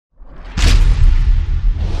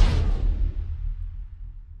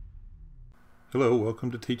Hello,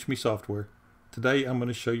 welcome to Teach Me Software. Today I'm going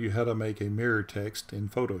to show you how to make a mirror text in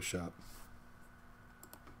Photoshop.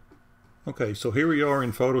 Okay, so here we are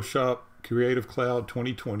in Photoshop Creative Cloud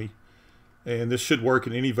 2020, and this should work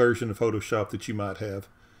in any version of Photoshop that you might have.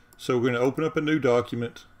 So we're going to open up a new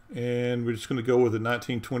document, and we're just going to go with a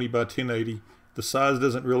 1920 by 1080. The size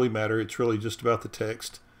doesn't really matter, it's really just about the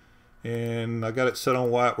text. And I got it set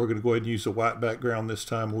on white. We're going to go ahead and use a white background this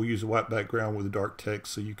time. We'll use a white background with a dark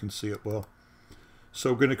text so you can see it well.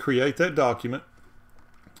 So we're going to create that document.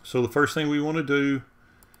 So the first thing we want to do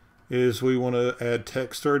is we want to add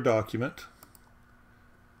text to our document.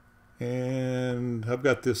 And I've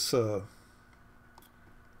got this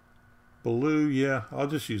blue. Yeah, I'll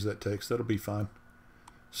just use that text. That'll be fine.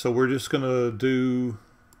 So we're just going to do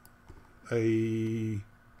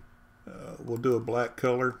we'll do a black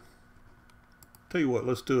color. Tell you what,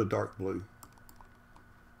 let's do a dark blue.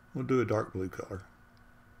 We'll do a dark blue color.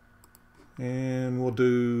 And we'll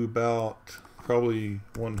do about probably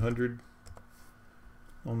 100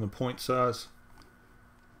 on the point size.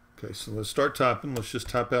 Okay, so let's start typing. Let's just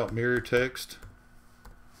type out mirror text.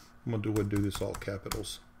 I'm going to do this all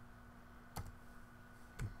capitals.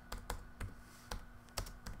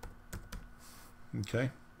 Okay,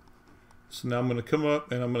 so now I'm going to come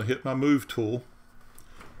up and I'm going to hit my move tool,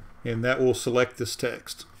 and that will select this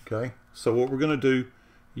text. Okay, so what we're going to do,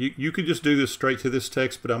 you could just do this straight to this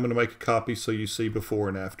text, but I'm going to make a copy so you see before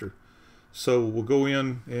and after. So we'll go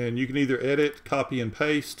in and you can either edit, copy and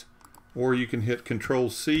paste, or you can hit Control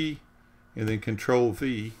C and then Control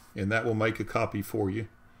V, and that will make a copy for you.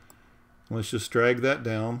 Let's just drag that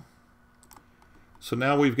down. So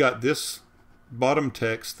now we've got this bottom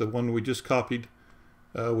text, the one we just copied.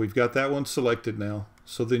 We've got that one selected now.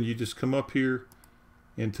 So then you just come up here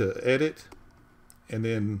into Edit, and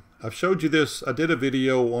then I've showed you this. I did a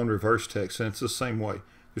video on reverse text, and it's the same way.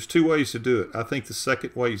 There's two ways to do it. I think the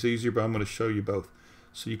second way is easier, but I'm going to show you both.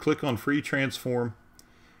 So you click on Free Transform,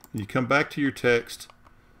 and you come back to your text,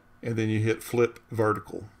 and then you hit Flip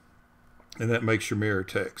Vertical, and that makes your mirror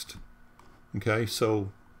text. Okay,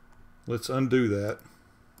 so let's undo that.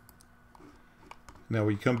 Now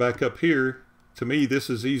we come back up here. To me, this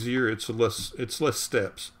is easier. It's less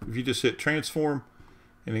steps. If you just hit Transform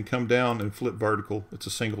and then come down and flip vertical, it's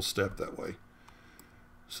a single step that way.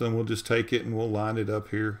 So then we'll just take it and we'll line it up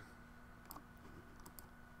here,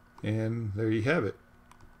 and there you have it.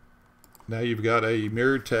 Now you've got a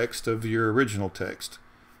mirrored text of your original text.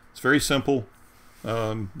 It's very simple.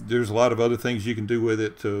 There's a lot of other things you can do with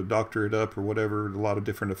it to doctor it up or whatever, a lot of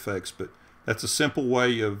different effects, but that's a simple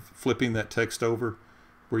way of flipping that text over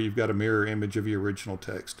where you've got a mirror image of your original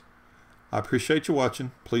text. I appreciate you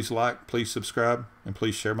watching. Please like, please subscribe, and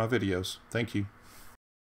please share my videos. Thank you.